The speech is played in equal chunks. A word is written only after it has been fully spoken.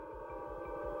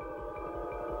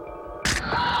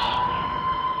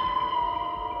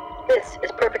This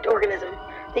is Perfect Organism,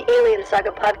 the Alien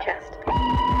Saga podcast,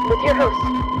 with your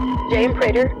hosts, J.M.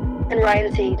 Prater and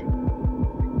Ryan Seed.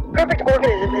 Perfect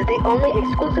Organism is the only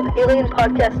exclusive alien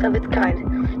podcast of its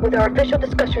kind, with our official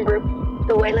discussion group,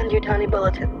 the Weyland-Yutani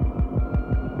Bulletin.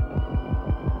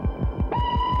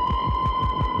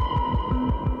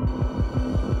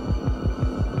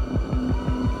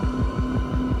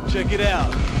 Check it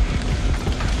out.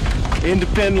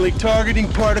 Independently targeting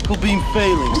particle beam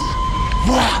phalanx.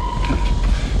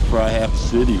 Fry half a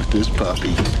city with this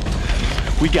puppy.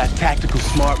 We got tactical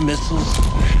smart missiles,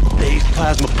 phased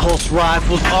plasma pulse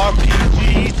rifles,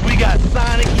 RPGs, we got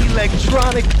sonic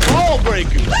electronic ball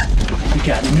breakers. We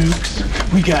got nukes,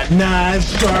 we got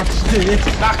knives, sharp sticks.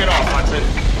 Knock it off, Hudson.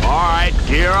 All right,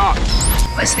 gear up.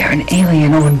 Was there an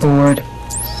alien on board?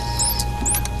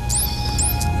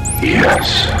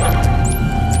 Yes.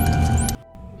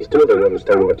 You still don't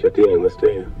understand what you're dealing with, do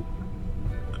you?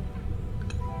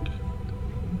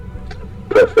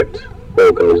 Perfect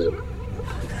organism.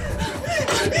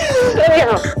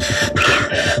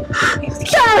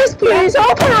 Guys, please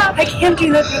open up! I can't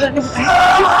do that.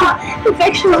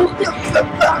 Infection.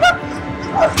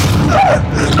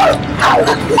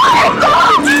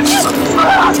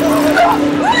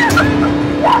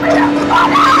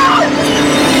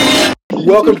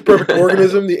 Welcome to Perfect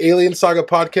Organism, the Alien Saga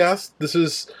podcast. This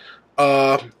is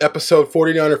episode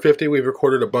 49 or 50. We've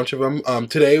recorded a bunch of them.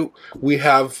 Today we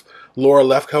have Laura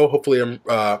Lefko. Hopefully I'm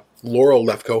Laurel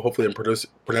Lefko. Hopefully I'm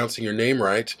pronouncing your name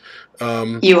right.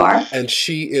 You are. And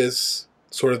she is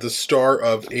sort of the star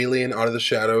of Alien Out of the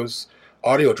Shadows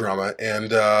audio drama,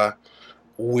 and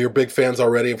we're big fans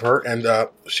already of her. And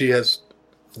she has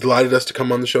delighted us to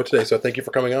come on the show today. So thank you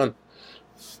for coming on.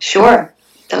 Sure.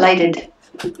 Delighted.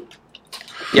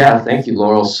 Yeah, thank you,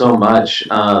 Laurel, so much.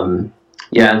 And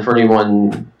for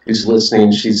anyone who's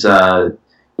listening, she's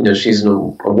she's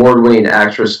an award-winning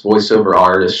actress, voiceover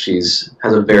artist. She's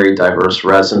has a very diverse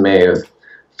resume of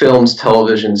films,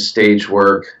 television, stage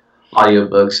work,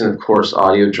 audiobooks, and of course,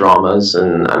 audio dramas.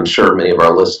 And I'm sure many of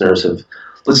our listeners have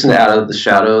listened to Out of the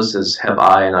Shadows, as have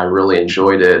I, and I really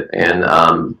enjoyed it,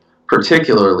 and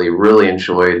particularly really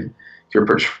enjoyed your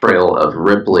portrayal of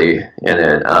Ripley in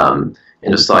it.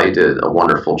 And just thought you did a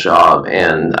wonderful job.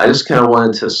 And I just kind of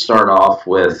wanted to start off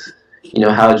with,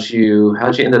 how'd you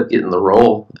end up getting the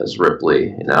role as Ripley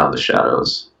in Out of the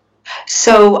Shadows?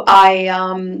 So I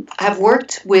have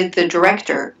worked with the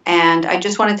director, and I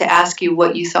just wanted to ask you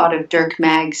what you thought of Dirk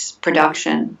Magg's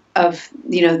production of,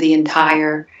 the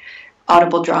entire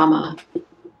Audible drama.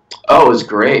 Oh, it was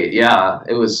great. Yeah,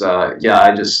 it was. I loved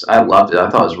it.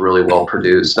 I thought it was really well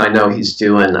produced. I know he's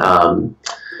doing.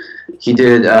 He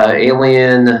did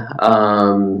Alien.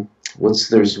 There's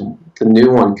the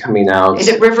new one coming out. Is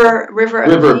it River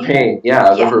of Pain?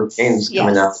 Yeah, yes. River of Pain's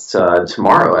coming out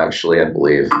tomorrow, actually, I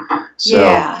believe. So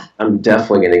yeah. I'm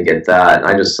definitely going to get that. And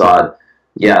I just thought,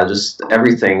 just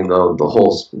everything,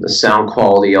 the sound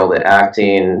quality, all the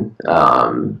acting,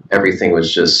 everything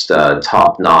was just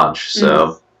top notch.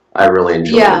 So I really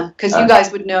enjoyed it. Yeah, because you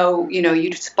guys would know,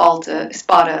 you'd spot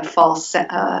a false,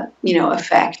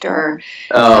 effect or.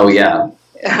 Oh, something.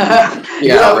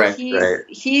 Yeah. Right.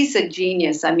 He's a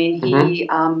genius. I mean,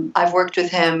 I've worked with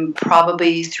him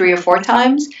probably 3 or 4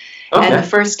 times, and the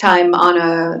first time on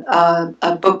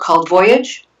a book called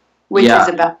Voyage, which is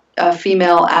about a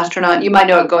female astronaut. You might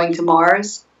know it, going to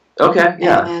Mars. Okay,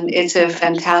 yeah. And it's a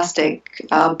fantastic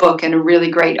book and a really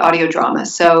great audio drama.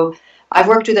 So I've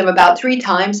worked with him about 3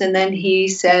 times, and then he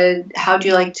said, "How'd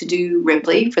you like to do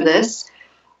Ripley for this?"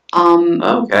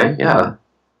 Okay, yeah.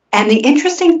 And the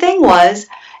interesting thing was,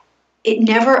 it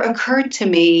never occurred to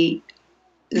me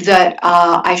that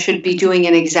I should be doing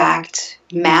an exact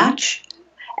match.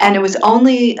 And it was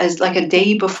only as like a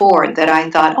day before that I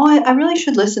thought, I really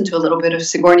should listen to a little bit of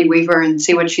Sigourney Weaver and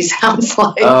see what she sounds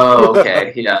like. Oh,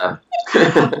 okay, yeah.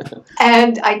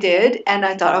 And I did, and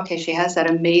I thought, okay, she has that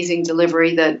amazing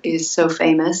delivery that is so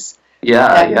famous.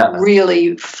 Yeah.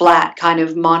 Really flat, kind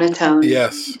of monotone.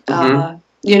 Yes.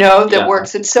 That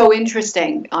works. It's so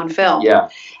interesting on film. Yeah.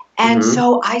 And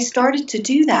so I started to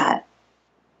do that,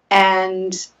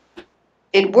 and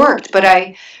it worked, but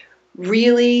I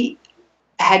really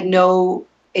had no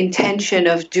intention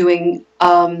of doing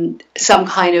some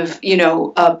kind of,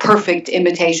 a perfect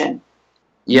imitation.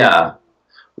 Yeah.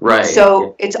 Right.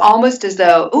 So it's almost as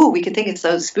though, we could think it's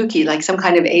so spooky, like some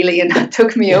kind of alien that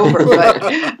took me over. But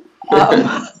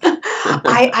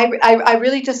I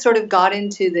really just sort of got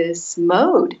into this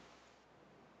mode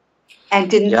and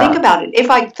didn't think about it.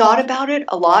 If I thought about it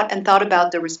a lot and thought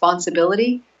about the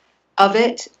responsibility of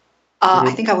it, I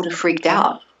think I would have freaked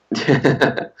out.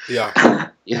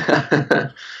 Yeah.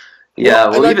 Yeah,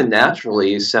 Well, well, and even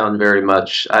naturally, you sound very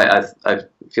much. I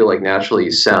feel like naturally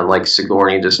you sound like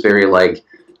Sigourney, just very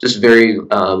just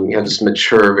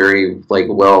mature, very like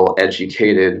well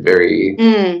educated, very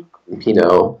to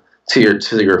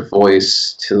your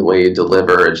voice, to the way you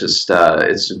deliver. It just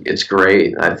it's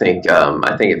great. I think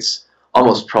it's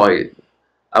almost probably,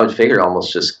 I would figure,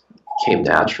 almost just came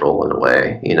natural in a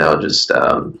way.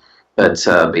 But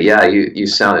yeah, you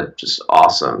sounded just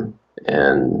awesome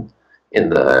and in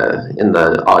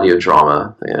the audio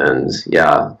drama, and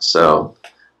yeah, so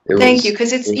Thank you,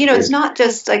 because it's it's not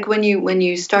just like when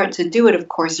you start to do it. Of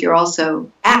course, you're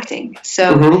also acting.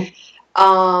 So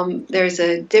there's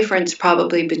a difference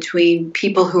probably between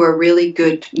people who are really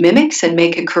good mimics and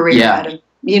make a career out of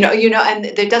and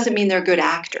that doesn't mean they're good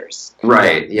actors.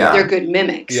 Right. Yeah. They're good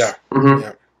mimics. Yeah.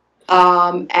 Yeah.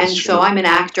 And so I'm an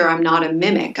actor. I'm not a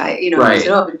mimic. I Right.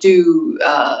 said, do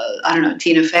I don't know,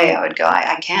 Tina Fey. I would go,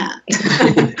 I can't.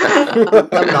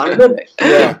 I'm not a mimic.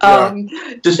 Yeah.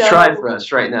 Just try for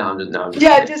us right now. I'm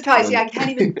just just try. See, I can't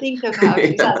even think of how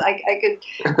she sounds.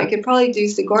 I could probably do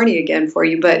Sigourney again for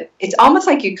you, but it's almost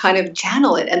like you kind of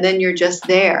channel it, and then you're just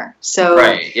there. So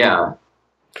right. Yeah.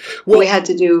 Well, we had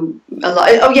to do a lot.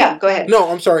 Oh yeah, go ahead. No,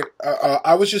 I'm sorry.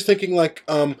 I was just thinking like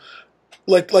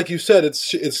you said,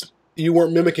 it's you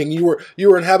weren't mimicking. You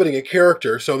were inhabiting a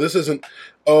character. So this isn't,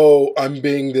 I'm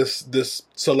being this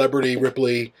celebrity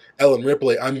Ellen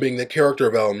Ripley. I'm being the character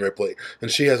of Ellen Ripley,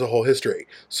 and she has a whole history.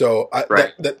 So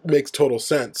that makes total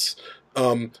sense.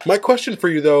 My question for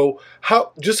you though,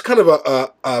 how, just kind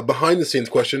of a behind the scenes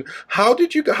question, how do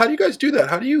you guys do that?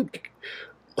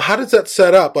 How does that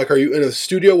set up? Like, are you in a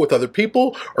studio with other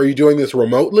people? Are you doing this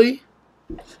remotely?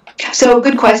 So,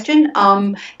 good question.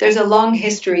 There's a long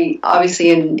history, obviously,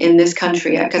 in this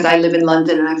country, because I live in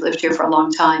London and I've lived here for a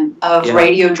long time, of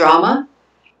radio drama.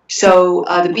 So,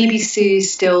 the BBC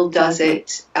still does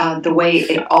it the way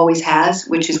it always has,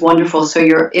 which is wonderful. So,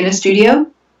 you're in a studio,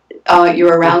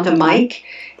 you're around a mic.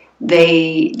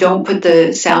 They don't put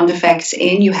the sound effects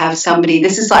in. You have somebody.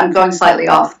 I'm going slightly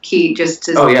off key, just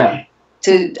to. Oh yeah.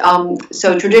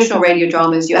 So traditional radio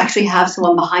dramas, you actually have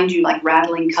someone behind you, like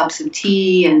rattling cups of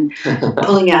tea and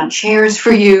pulling out chairs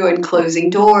for you and closing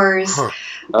doors,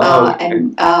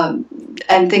 and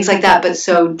things like that. But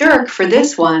so Dirk, for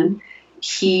this one,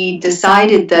 he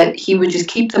decided that he would just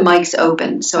keep the mics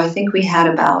open. So I think we had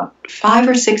about 5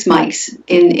 or 6 mics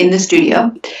in the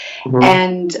studio,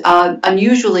 and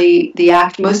unusually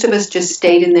most of us just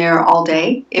stayed in there all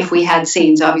day if we had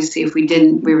scenes. Obviously, if we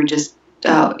didn't, we were just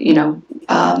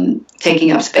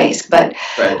taking up space, but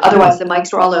otherwise the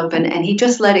mics were all open, and he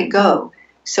just let it go.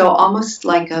 So almost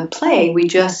like a play, we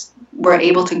just were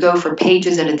able to go for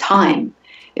pages at a time.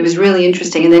 It was really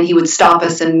interesting, and then he would stop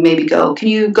us and maybe go, "Can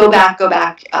you go back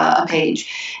a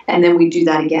page?" And then we'd do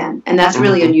that again, and that's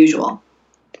really unusual.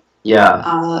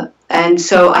 Yeah. And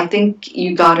so I think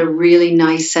you got a really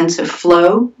nice sense of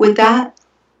flow with that.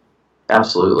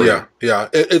 Absolutely. Yeah.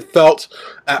 It felt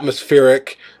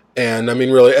atmospheric. And I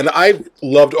mean, really, and I've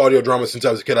loved audio drama since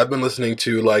I was a kid. I've been listening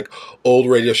to like old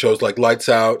radio shows like Lights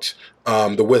Out,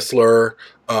 The Whistler,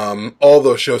 all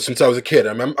those shows since I was a kid.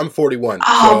 I'm 41.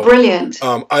 Oh, so, brilliant.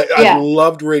 I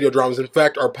loved radio dramas. In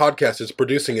fact, our podcast is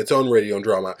producing its own radio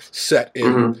drama set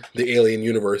in the Alien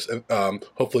universe,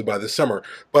 hopefully by this summer.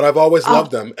 But I've always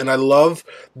loved them, and I love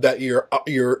that your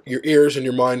ears and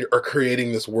your mind are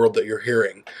creating this world that you're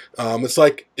hearing.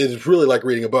 It's really like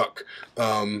reading a book.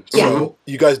 So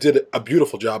you guys did a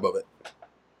beautiful job of it.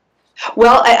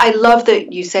 Well, I love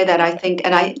that you say that. I think,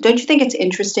 don't you think it's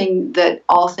interesting that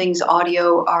all things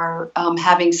audio are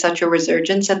having such a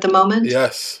resurgence at the moment?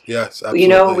 Yes,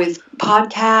 absolutely. With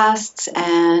podcasts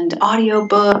and audio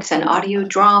books and audio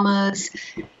dramas.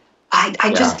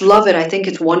 I just love it. I think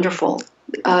it's wonderful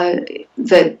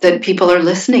that people are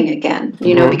listening again,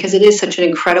 because it is such an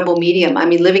incredible medium. I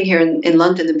mean, living here in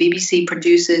London, the BBC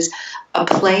produces a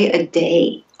play a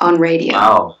day on radio.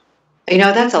 Wow.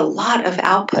 That's a lot of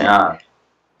output. Yeah.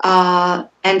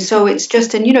 And so it's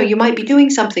just, you might be doing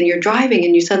something, you're driving,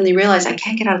 and you suddenly realize, I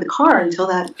can't get out of the car until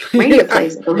that radio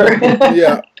plays over.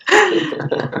 Yeah.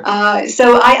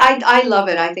 So I love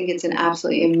it. I think it's an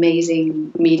absolutely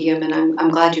amazing medium, and I'm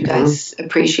glad you guys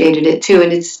appreciated it too.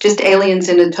 And it's just Aliens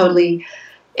in a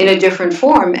different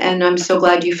form, and I'm so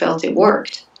glad you felt it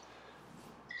worked.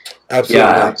 Absolutely.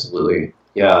 Yeah, absolutely.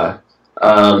 Yeah.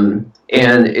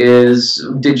 And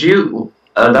did you,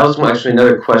 that was actually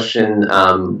another question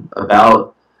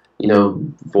about,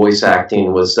 voice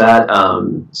acting. Was that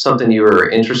something you were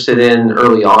interested in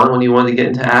early on when you wanted to get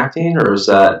into acting, or was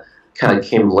that kind of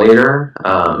came later?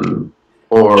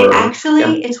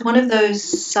 It's one of those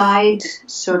side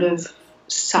sort of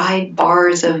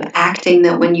sidebars of acting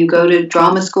that when you go to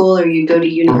drama school or you go to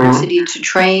university to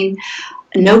train,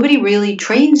 nobody really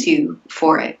trains you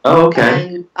for it. Oh,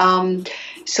 okay. And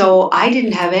so I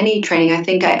didn't have any training. I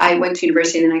think I went to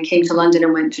university and then I came to London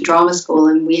and went to drama school,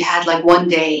 and we had like one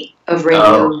day of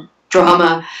radio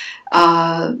drama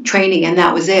training, and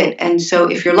that was it. And so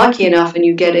if you're lucky enough and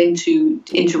you get into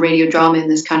radio drama in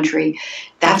this country,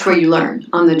 that's where you learn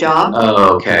on the job.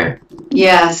 Oh, okay.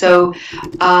 Yeah, so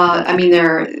I mean,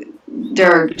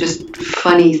 there are just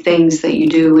funny things that you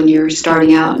do when you're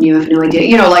starting out and you have no idea.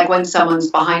 You know, like when someone's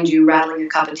behind you rattling a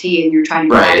cup of tea and you're trying to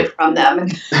grab it from them,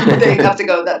 and they have to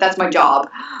go, that's my job.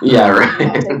 Yeah, right.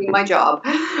 I'm taking my job.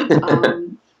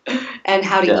 And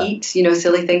how to eat, you know,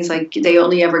 silly things like they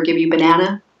only ever give you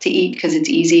banana to eat because it's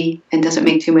easy and doesn't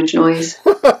make too much noise.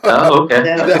 Oh,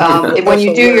 okay. So, when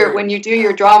you do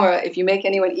your drama, if you make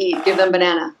anyone eat, give them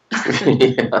banana.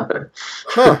 Yeah.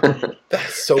 Huh.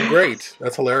 That's so great.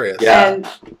 That's hilarious. Yeah. And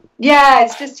yeah,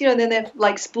 it's just, you know, then they have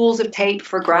like spools of tape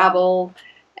for gravel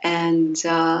and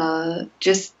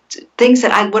just things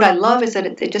that what I love is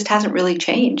that it just hasn't really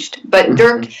changed. But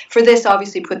Dirk, for this,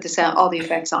 obviously put all the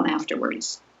effects on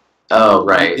afterwards. Oh,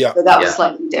 right. Yeah. So that was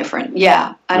slightly different.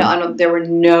 Yeah. I don't, there were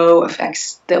no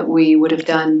effects that we would have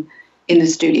done in the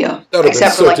studio.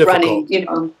 Except for like difficult. Running, you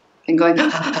know, and going.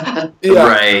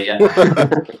 Right. Yeah.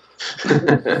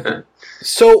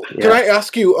 So, can I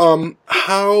ask you,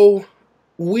 how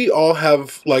we all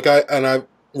have, like,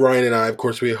 Ryan and I, of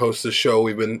course, we host the show.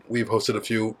 We've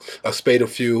hosted a spate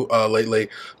of few lately.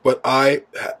 But I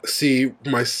see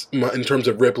my in terms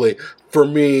of Ripley, for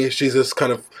me, she's this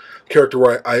kind of character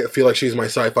where I feel like she's my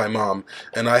sci-fi mom,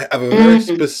 and I have a very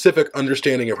specific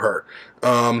understanding of her.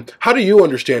 How do you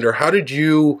understand her? How did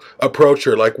you approach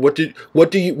her? Like, what did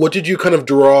you kind of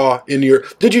draw in your?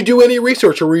 Did you do any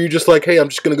research, or were you just like, hey, I'm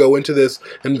just going to go into this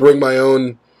and bring my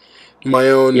own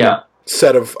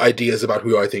set of ideas about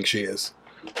who I think she is?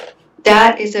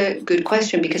 That is a good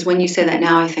question, because when you say that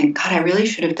now, I think, God, I really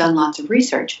should have done lots of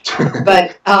research.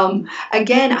 But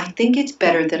again, I think it's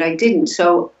better that I didn't.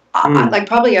 So. Like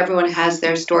probably everyone has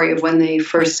their story of when they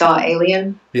first saw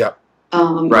Alien. Yeah.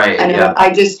 Right. And yeah.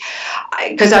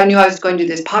 because I knew I was going to do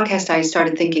this podcast, I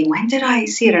started thinking, when did I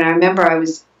see it? And I remember I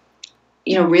was,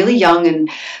 you know, really young, and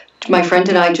my friend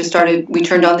and I we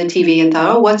turned on the TV and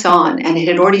thought, oh, what's on? And it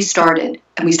had already started,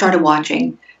 and we started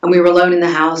watching, and we were alone in the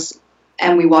house,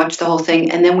 and we watched the whole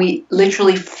thing, and then we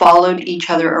literally followed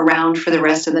each other around for the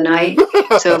rest of the night.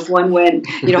 So if one went,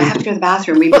 you know, I have to go to the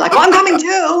bathroom, we'd be like, oh, I'm coming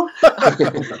too.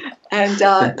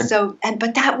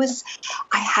 But that was,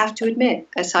 I have to admit,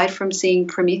 aside from seeing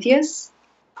Prometheus,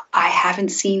 I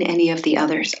haven't seen any of the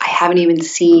others. I haven't even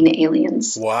seen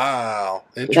Aliens. Wow.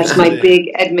 Interesting. That's my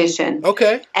big admission.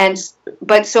 Okay.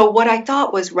 But so what I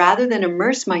thought was, rather than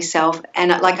immerse myself and,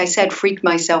 like I said, freak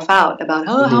myself out about,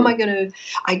 how am I going to,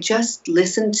 I just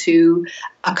listened to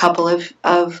a couple of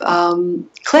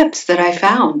clips that I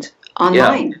found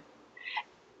online. Yeah.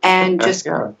 And just,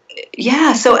 so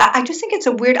I just think it's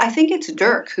I think it's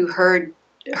Dirk who heard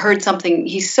something.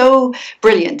 He's so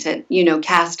brilliant at, you know,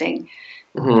 casting.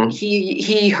 Mm-hmm.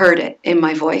 He heard it in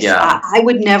my voice. Yeah. I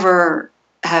would never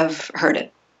have heard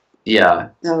it. Yeah.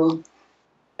 So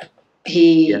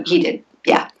he did.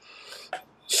 Yeah.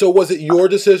 So was it your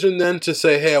decision then to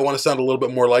say, hey, I want to sound a little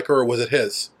bit more like her, or was it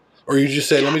his? Or you just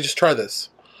say, let me just try this?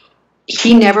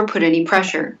 He never put any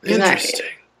pressure. Interesting.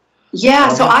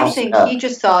 So I think he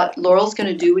just thought Laurel's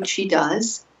going to do what she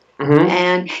does. Mm-hmm.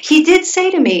 And he did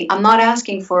say to me, I'm not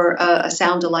asking for a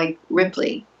sound like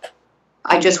Ripley.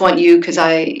 I just want you because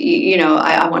I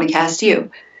want to cast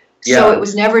you. Yeah. So it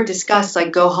was never discussed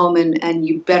like, go home and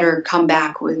you better come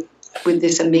back with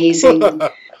this amazing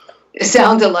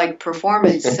sound-alike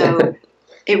performance. So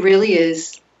it really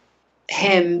is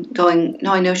him going,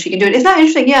 no, I know she can do it. Isn't that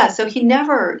interesting? Yeah. So he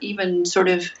never even sort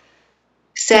of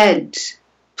said,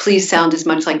 please sound as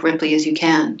much like Ripley as you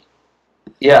can.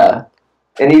 Yeah.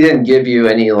 And he didn't give you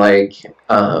any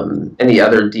any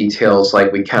other details,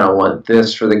 like we kind of want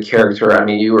this for the character. I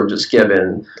mean, you were just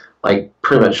given like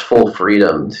pretty much full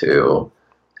freedom to.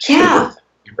 Yeah.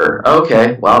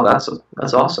 Okay. Well, that's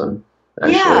awesome.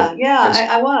 Actually. Yeah.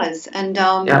 I was, and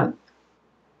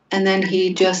and then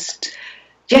he just,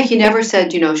 he never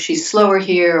said, you know, she's slower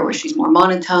here, or she's more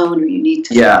monotone, or you need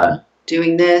to start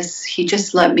doing this. He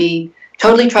just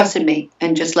totally trusted me,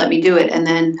 and just let me do it, and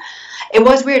then. It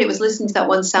was weird. It was listening to that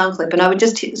one sound clip, and I would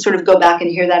just sort of go back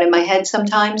and hear that in my head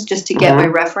sometimes, just to get my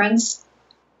reference.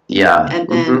 Yeah.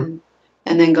 And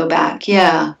then go back.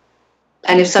 Yeah.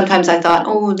 And if sometimes I thought,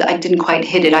 oh, I didn't quite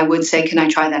hit it, I would say, can I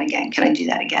try that again? Can I do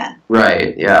that again?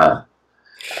 Right. Yeah.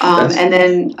 And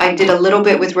then I did a little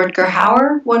bit with Rutger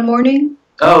Hauer one morning.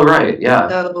 Oh, right, yeah.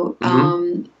 So,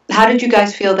 how did you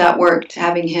guys feel that worked,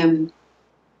 having him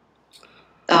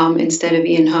instead of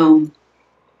Ian Holm?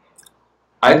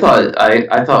 I thought it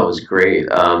was great.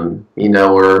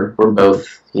 We're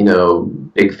both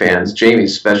big fans.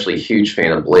 Jamie's especially a huge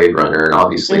fan of Blade Runner, and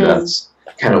obviously that's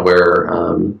kind of where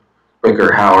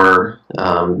Rutger Hauer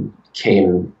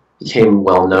became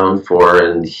well known for,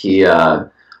 and I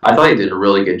thought he did a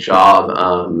really good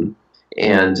job.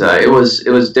 It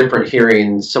was different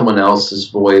hearing someone else's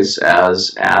voice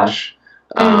as Ash.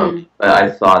 But I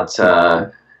thought,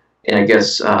 and I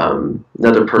guess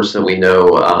another person we know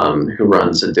who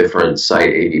runs a different site,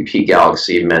 AVP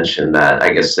Galaxy, mentioned that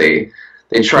I guess they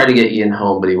tried to get Ian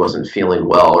Holm, but he wasn't feeling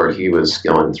well, or he was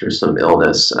going through some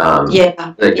illness. They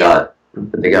got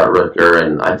Rutger,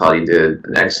 and I thought he did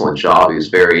an excellent job. He was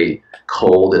very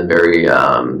cold and very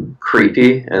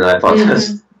creepy, and I thought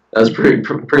that was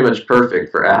pretty much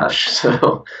perfect for Ash.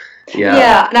 So, yeah.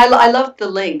 Yeah, and I loved the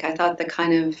link. I thought the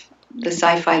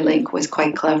sci-fi link was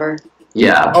quite clever.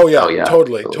 Yeah. Oh yeah.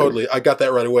 Totally. I got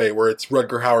that right away. Where it's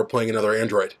Rutger Hauer playing another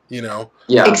android. Yeah.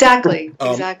 Exactly.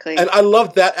 And I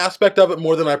loved that aspect of it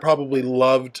more than I probably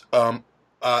loved how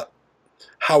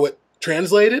it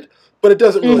translated. But it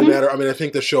doesn't really matter. I mean, I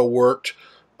think the show worked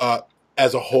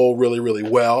as a whole really, really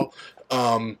well.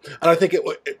 And I think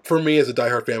for me as a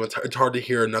diehard fan, it's hard to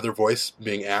hear another voice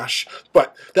being Ash,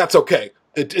 but that's okay.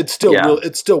 It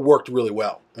still worked really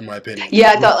well, in my opinion.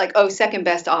 Yeah, I thought second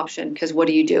best option, because what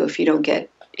do you do if you don't get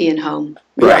Ian Holm?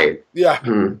 Right. Yeah.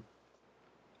 Mm-hmm.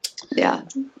 Yeah,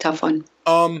 tough one.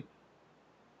 My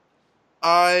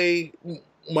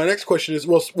next question is,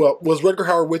 was Rutger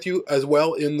Hauer with you as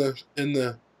well in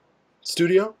the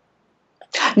studio?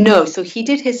 No, so he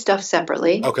did his stuff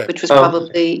separately, which was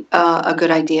probably a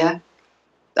good idea,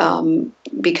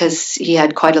 because he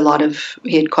had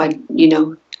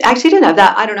actually he didn't have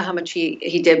that. I don't know how much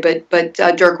he did, but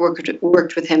Dirk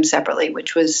worked with him separately,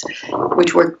 which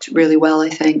worked really well, I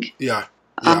think. Yeah.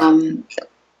 And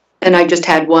I just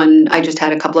had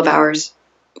a couple of hours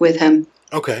with him.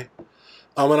 Okay.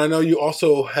 And I know you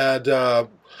also had I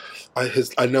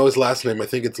know his last name. I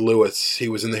think it's Lewis. He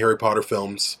was in the Harry Potter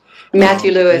films.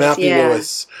 Matthew Lewis. Matthew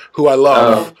Lewis, who I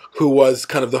love, who was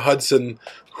kind of the Hudson,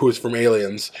 who was from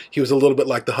Aliens. He was a little bit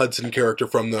like the Hudson character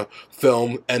from the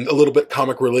film, and a little bit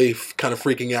comic relief, kind of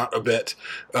freaking out a bit.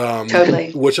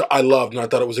 Totally. Which I loved, and I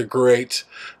thought it was a great.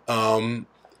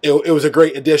 It was a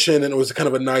great addition, and it was kind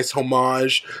of a nice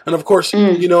homage. And of course,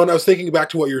 and I was thinking back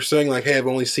to what you were saying, like, hey, I've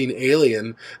only seen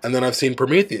Alien, and then I've seen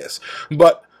Prometheus,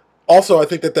 but. Also, I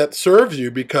think that serves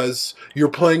you because you're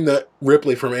playing the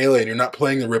Ripley from Alien. You're not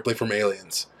playing the Ripley from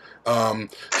Aliens.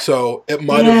 So it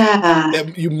might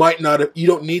have. You might not have. You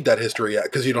don't need that history yet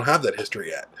because you don't have that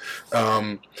history yet.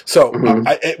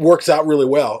 It works out really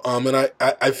well. And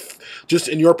I've just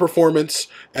in your performance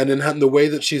and in the way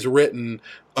that she's written,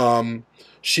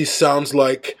 she sounds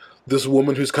like this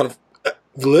woman who's kind of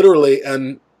literally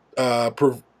and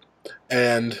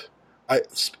I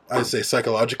say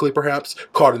psychologically, perhaps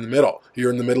caught in the middle.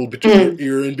 You're in the middle between.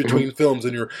 You're in between films,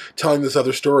 and you're telling this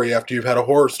other story after you've had a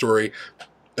horror story.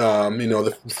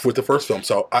 With the first film.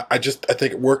 So I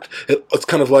think it worked. It's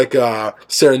kind of like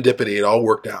serendipity. It all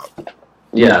worked out.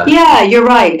 Yeah. Yeah, you're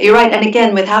right. And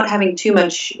again, without having too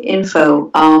much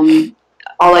info, all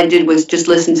I did was just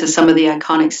listen to some of the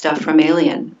iconic stuff from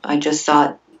Alien. I just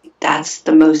thought. That's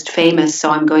the most famous,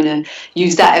 so I'm going to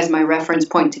use that as my reference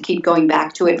point to keep going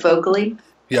back to it vocally.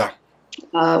 Yeah.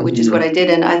 Which is what I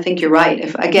did, and I think you're right.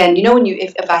 If I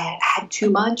had had too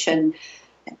much and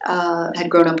had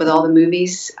grown up with all the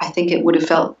movies, I think it would have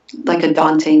felt like a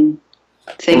daunting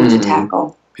thing to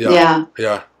tackle. Yeah.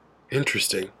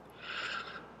 Interesting.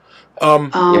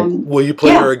 Will you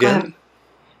play her again?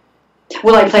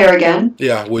 Will I play her again?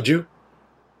 Yeah. Would you?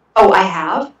 Oh, I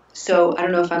have. So I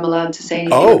don't know if I'm allowed to say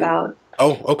anything about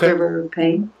River of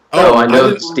Pain. I know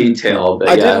it's detailed, but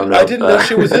I didn't know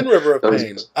she was in River of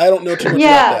Pain. I don't know too much about that.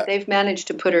 Yeah, they've managed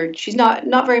to put her. She's not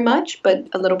very much, but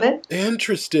a little bit.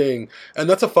 Interesting, and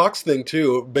that's a Fox thing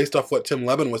too, based off what Tim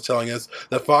Levin was telling us.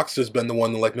 That Fox has been the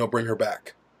one to no, bring her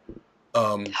back.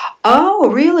 Oh,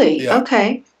 really? Yeah.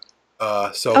 Okay.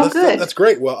 That's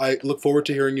great. Well, I look forward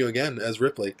to hearing you again as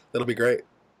Ripley. That'll be great.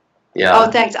 Yeah.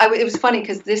 Oh, thanks. It was funny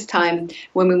because this time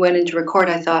when we went in to record,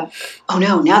 I thought, oh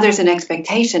no, now there's an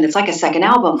expectation. It's like a second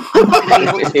album. I'm not going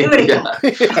to be able to do it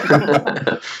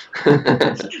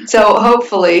again. So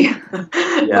hopefully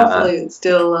it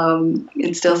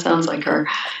still sounds like her.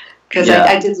 Because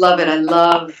I did love it. I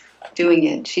love doing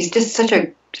it. She's just such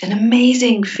an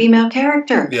amazing female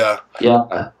character. Yeah.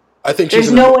 Yeah. I think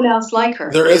there's no one else like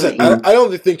her. There really. isn't. I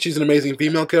don't think she's an amazing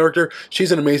female character.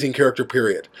 She's an amazing character,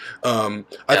 period. I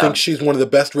think she's one of the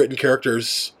best written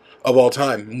characters of all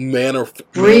time, male or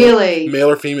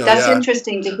female. That's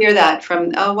interesting to hear that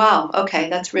from. Oh wow, okay,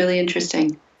 that's really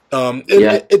interesting.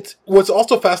 It's what's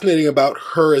also fascinating about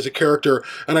her as a character,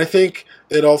 and I think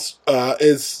it also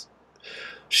is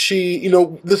she.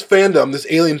 This fandom, this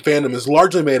alien fandom, is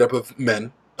largely made up of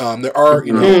men. There are,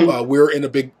 we're in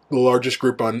the largest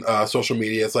group on social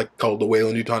media. It's called the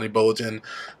Weyland-Yutani Bulletin.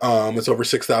 It's over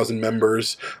 6,000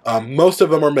 members. Most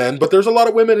of them are men, but there's a lot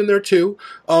of women in there too.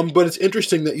 But it's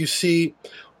interesting that you see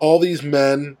all these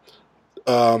men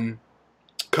kind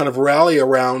of rally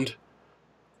around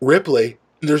Ripley.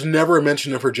 There's never a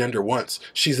mention of her gender once.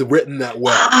 She's written that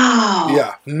well. Wow.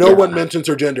 Yeah. No one mentions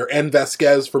her gender. And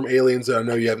Vasquez from Aliens, I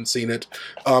know you haven't seen it.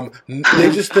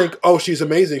 They just think, oh, she's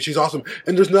amazing. She's awesome.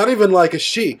 And there's not even a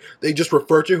she. They just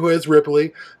refer to her as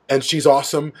Ripley, and she's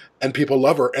awesome, and people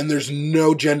love her. And there's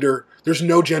no gender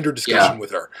discussion with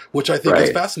her, which I think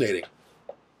is fascinating.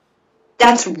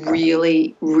 That's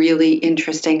really, really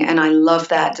interesting, and I love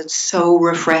that. It's so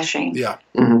refreshing. Yeah.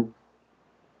 Mm-hmm.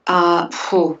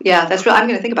 That's. I'm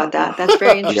going to think about that. That's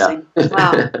very interesting.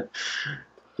 Wow.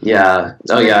 Yeah.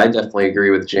 Oh, yeah. I definitely agree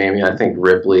with Jamie. I think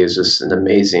Ripley is just an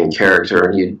amazing character,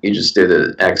 and you just did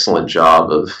an excellent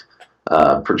job of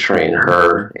portraying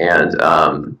her. And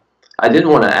I did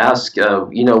want to ask,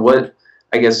 what?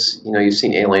 I guess you've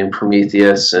seen Alien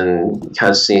Prometheus and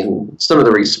kind of seen some of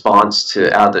the response to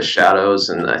Out of the Shadows,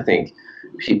 and I think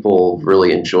people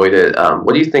really enjoyed it.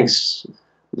 What do you think's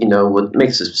what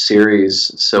makes this series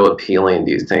so appealing,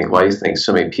 do you think? Why do you think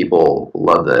so many people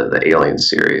love the Alien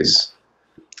series?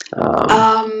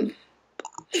 I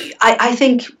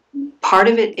think part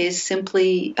of it is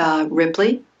simply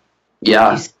Ripley.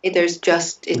 Yeah. It's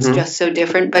just so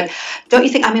different. But don't you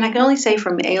think, I can only say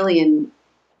from Alien,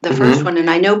 the first one, and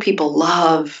I know people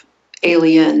love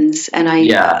Aliens, and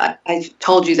I've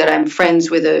told you that I'm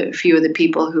friends with a few of the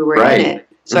people who were in it,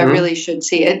 so I really should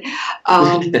see it.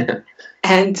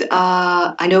 And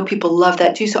I know people love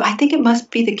that too. So I think it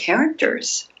must be the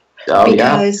characters.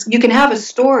 Because you can have a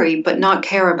story but not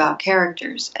care about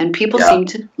characters. And people seem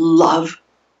to love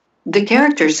the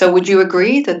characters. So would you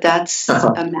agree that that's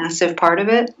a massive part of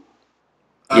it?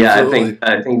 Yeah,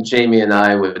 I think Jamie and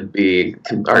I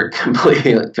are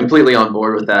completely on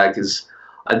board with that, because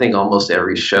I think almost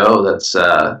every show that's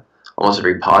almost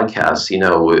every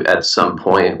podcast, at some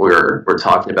point we're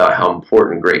talking about how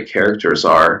important great characters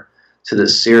are to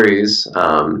this series,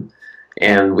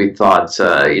 and we thought,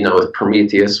 with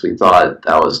Prometheus, we thought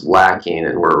that was lacking,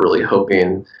 and we're really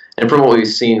hoping. And from what we've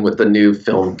seen with the new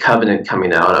film Covenant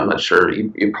coming out, I'm not sure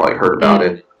you probably heard about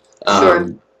it,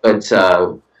 sure. But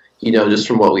just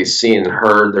from what we've seen and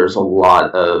heard, there's just a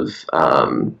lot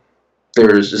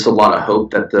of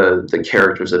hope that the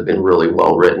characters have been really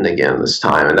well written again this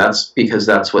time, and that's because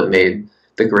that's what made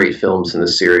the great films in the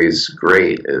series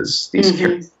great, is these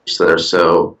characters that are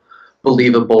so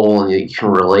believable and you can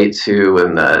relate to,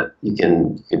 and that you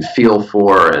can feel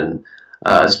for, and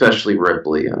especially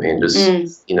Ripley.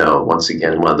 Once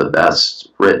again, one of the best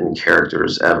written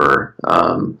characters ever.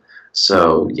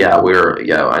 So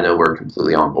I know we're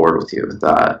completely on board with you with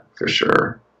that for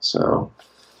sure. So.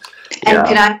 And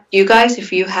can you guys,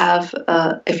 if you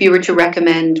were to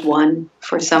recommend one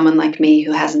for someone like me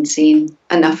who hasn't seen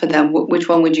enough of them, which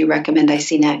one would you recommend I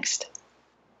see next?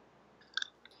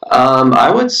 I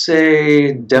would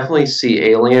say definitely see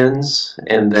Aliens,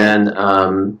 and then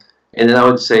I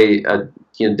would say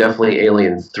definitely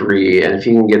Alien 3, and if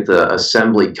you can get the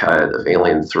assembly cut of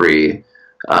Alien 3,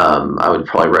 I would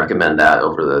probably recommend that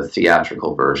over the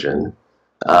theatrical version.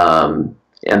 And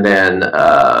then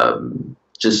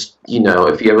just,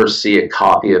 if you ever see a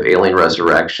copy of Alien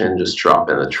Resurrection, just drop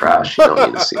in the trash. You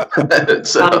don't need to see it.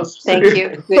 So. Thank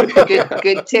you.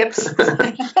 Good tips.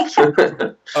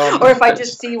 Or if I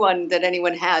just see one that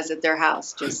anyone has at their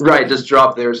house, just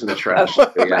drop theirs in the trash.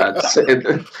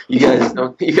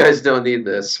 You guys don't need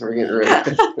this. We're getting rid of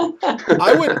it.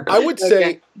 I would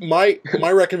say my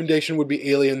recommendation would be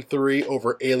Alien 3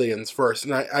 over Aliens first,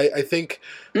 and I think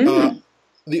the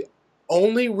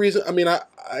only reason,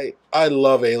 I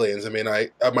love Aliens.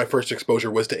 My first exposure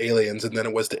was to Aliens, and then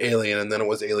it was to Alien, and then it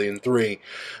was Alien 3.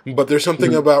 But there's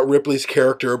something about Ripley's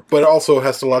character, but it also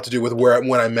has a lot to do with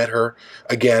when I met her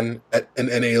again in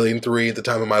Alien 3 at the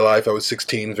time of my life. I was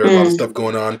 16, there was a lot of stuff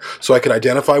going on, so I could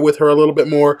identify with her a little bit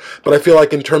more. But I feel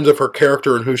like in terms of her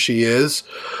character and who she is,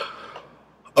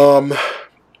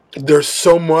 there's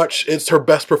so much. It's her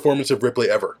best performance of Ripley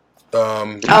ever.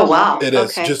 Oh, wow. It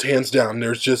is, Okay. just hands down.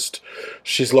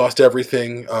 She's lost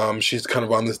everything. She's kind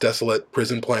of on this desolate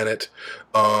prison planet.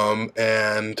 There's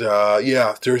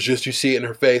just, you see it in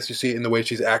her face, you see it in the way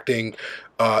she's acting.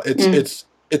 It's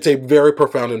a very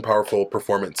profound and powerful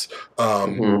performance.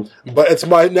 But it's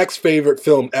my next favorite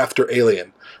film after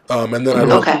Alien. And then I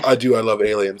love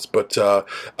Aliens. But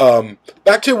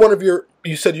back to one of you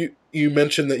said you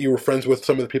mentioned that you were friends with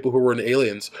some of the people who were in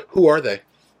Aliens. Who are they?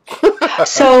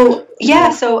 So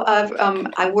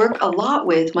I work a lot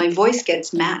with, my voice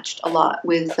gets matched a lot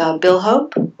with Bill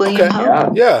Hope, William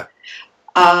Hope. Yeah.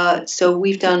 So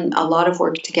we've done a lot of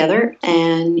work together,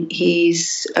 and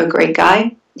he's a great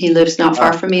guy. He lives not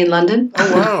far from me in London.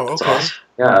 Oh, wow. Okay.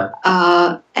 Yeah.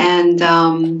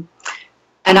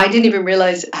 And I didn't even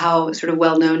realize how sort of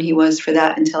well known he was for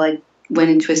that until I went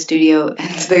into a studio and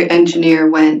the engineer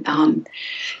went,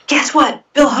 guess what?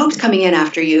 Bill Hope's coming in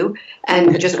after you,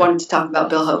 and just wanted to talk about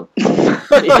Bill Hope.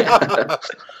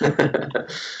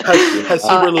 Has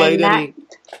he relayed any?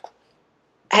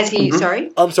 Has he?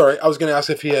 Sorry. I'm sorry. I was going to ask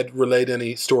if he had relayed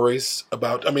any stories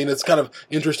about. I mean, it's kind of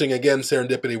interesting. Again,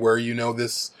 serendipity, where you know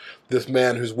this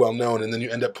man who's well known, and then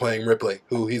you end up playing Ripley,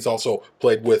 who he's also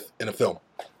played with in a film.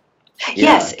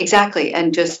 Yes, exactly,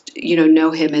 and just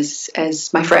know him as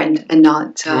my friend and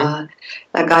not that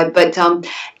guy. But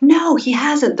no, he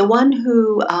hasn't. The one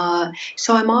who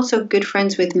so I'm also good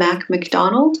friends with Mac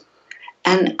McDonald,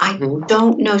 and I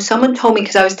don't know. Someone told me,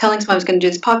 because I was telling someone I was going to do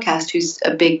this podcast, who's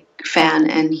a big fan,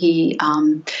 and he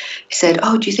said,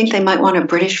 "Oh, do you think they might want a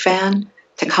British fan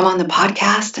to come on the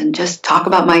podcast and just talk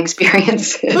about my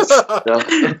experiences?"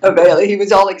 Okay, he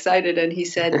was all excited, and he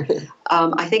said,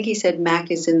 I think he said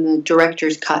Mac is in the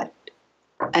director's cut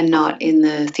and not in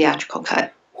the theatrical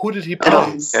cut. Who did he play?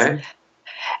 Okay.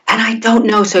 And I don't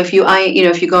know. So if you go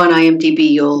on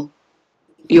IMDb,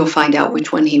 you'll find out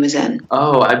which one he was in.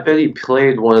 Oh, I bet he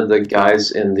played one of the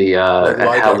guys in the at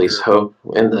Hadley's Hope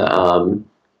in the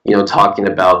talking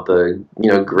about the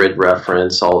grid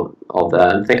reference, all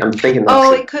that. I'm thinking.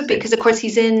 Oh, it could be, because of course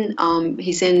he's in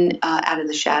Out of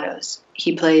the Shadows.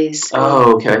 He plays.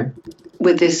 Oh, okay.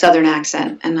 With his southern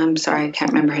accent, and I'm sorry, I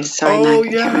can't remember his. Sorry, Oh,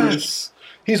 Mac, yes.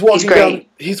 He's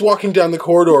walking down the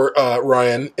corridor,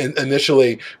 Ryan,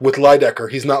 initially with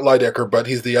Lydecker. He's not Lydecker, but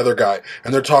he's the other guy,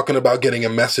 and they're talking about getting a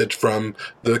message from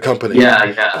the company.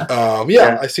 Yeah.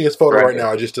 I see his photo right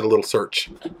now. I just did a little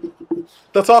search.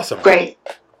 That's awesome. Great.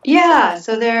 Yeah,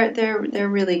 so they're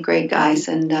really great guys,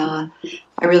 and I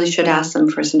really should ask them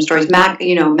for some stories. Mac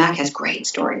has great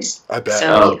stories. I bet.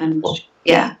 So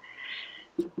yeah,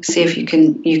 see if you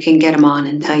can get him on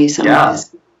and tell you some of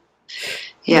his.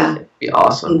 Yeah, that'd be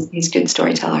awesome. He's a good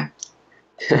storyteller.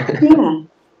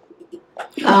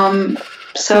 Yeah.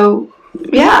 So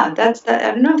yeah, that's that.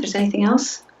 I don't know if there's anything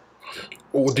else.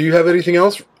 Well, do you have anything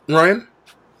else, Ryan?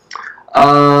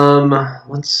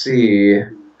 Let's see.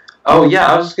 Oh yeah,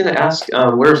 I was going to ask,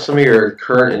 what are some of your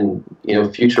current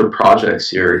and future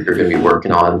projects you're going to be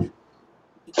working on?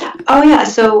 Oh yeah,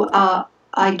 so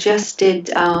I just did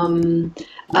a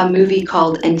movie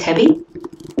called Entebbe,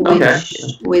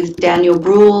 with Daniel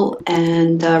Bruhl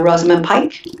and Rosamund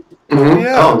Pike. Mm-hmm.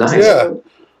 Yeah, oh, nice.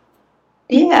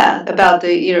 Yeah, about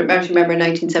the remember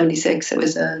 1976, it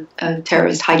was a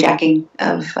terrorist hijacking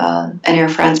of an Air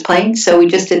France plane. So we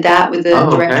just did that with the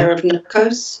director of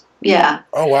Narcos. Yeah.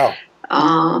 Oh, wow.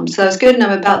 So that was good, and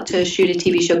I'm about to shoot a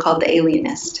TV show called The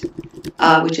Alienist,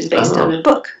 which is based on a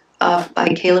book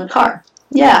by Caleb Carr.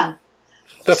 Yeah.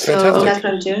 That's fantastic. That's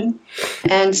what I'm doing.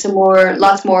 And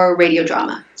lots more radio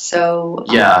drama. So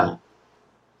yeah.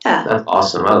 That's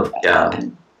awesome.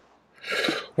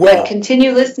 Well,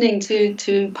 continue listening to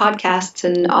podcasts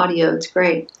and audio. It's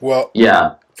great. Well,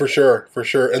 yeah. For sure.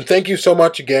 And thank you so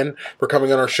much again for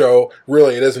coming on our show.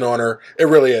 Really, it is an honor. It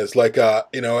really is. I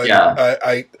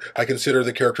consider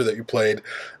the character that you played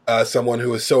someone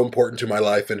who is so important to my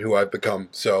life and who I've become.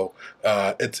 So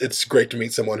it's great to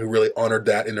meet someone who really honored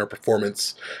that in their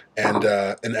performance and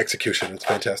in execution. It's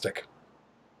fantastic.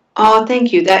 Oh,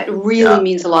 thank you. That really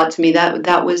means a lot to me. That's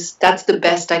the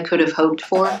best I could have hoped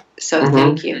for. So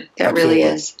thank you. That really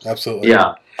is. Absolutely.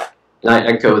 Yeah. And I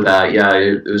echo that. Yeah,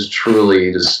 it was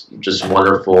truly just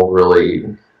wonderful,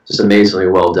 really just amazingly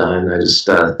well done. I just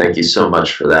thank you so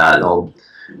much for that. And I'll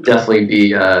definitely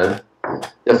be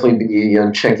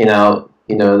checking out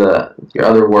your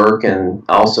other work, and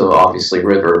also obviously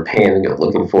River of Pain.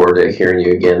 Looking forward to hearing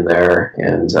you again there.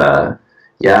 And but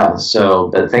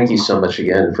thank you so much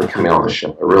again for coming on the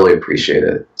show. I really appreciate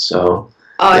it. So.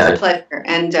 Oh, it's a pleasure.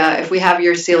 And if we have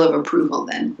your seal of approval,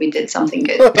 then we did something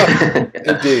good.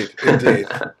 Indeed.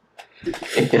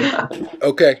 Yeah.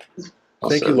 Okay. Awesome.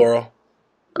 Thank you, Laurel.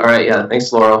 All right. Yeah.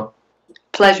 Thanks, Laurel.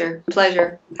 Pleasure.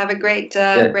 Have a great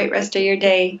great rest of your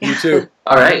day. You too.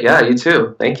 All right. Yeah, you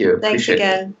too. Thank you. Thanks Appreciate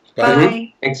again. it. Bye.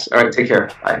 Bye. Thanks. All right. Take care.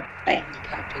 Bye.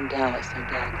 Captain Dallas are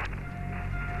dead.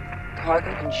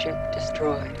 Cargo and ship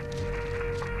destroyed.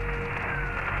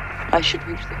 I should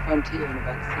reach the frontier in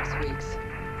about 6 weeks.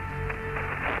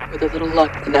 With a little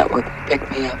luck, the network will pick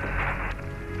me up.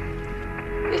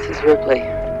 This is Ripley,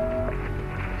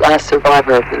 last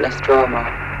survivor of the Nostromo.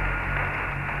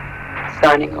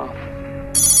 Signing off.